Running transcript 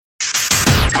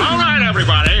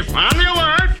everybody, on the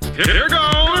alert. Here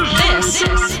goes.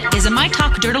 This is a My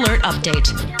Talk Dirt Alert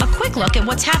update. A quick look at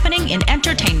what's happening in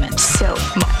entertainment. So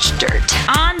much dirt.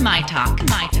 On My Talk.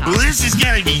 Well, this is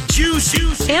going to be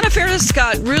juicy. Anna Faris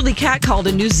got rudely catcalled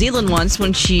in New Zealand once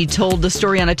when she told the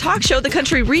story on a talk show. The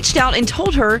country reached out and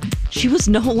told her she was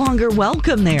no longer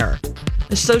welcome there.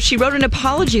 So she wrote an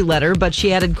apology letter, but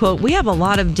she added, quote, "We have a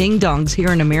lot of ding-dongs here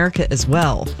in America as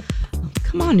well."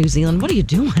 Come on, New Zealand, what are you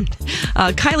doing?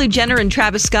 Kylie Jenner and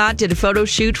Travis Scott did a photo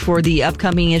shoot for the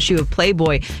upcoming issue of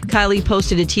Playboy. Kylie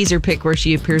posted a teaser pic where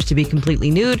she appears to be completely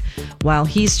nude while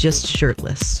he's just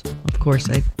shirtless. Of course,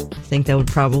 I think that would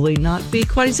probably not be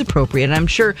quite as appropriate. And I'm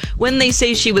sure when they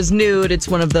say she was nude, it's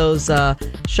one of those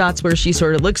shots where she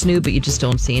sort of looks nude, but you just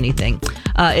don't see anything.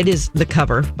 It is the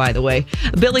cover, by the way.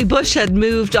 Billy Bush has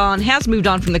moved on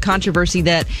from the controversy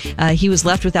that he was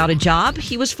left without a job.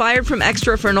 He was fired from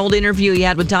Extra for an old interview he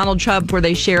had with Donald Trump where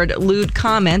they shared lewd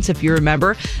comments, if you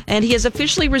remember. And he has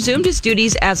officially resumed his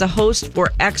duties as a host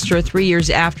for Extra 3 years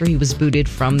after he was booted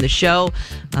from the show.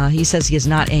 He says he is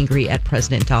not angry at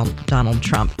President Donald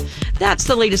Trump. That's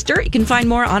the latest dirt. You can find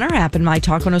more on our app and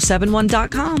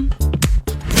mytalk1071.com.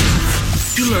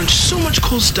 You learned so much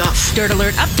cool stuff. Dirt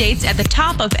Alert updates at the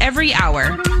top of every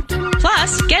hour.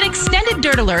 Plus, get extended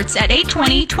Dirt Alerts at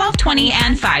 8:20, 12:20,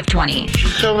 and 5:20.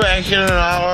 Come back in an hour.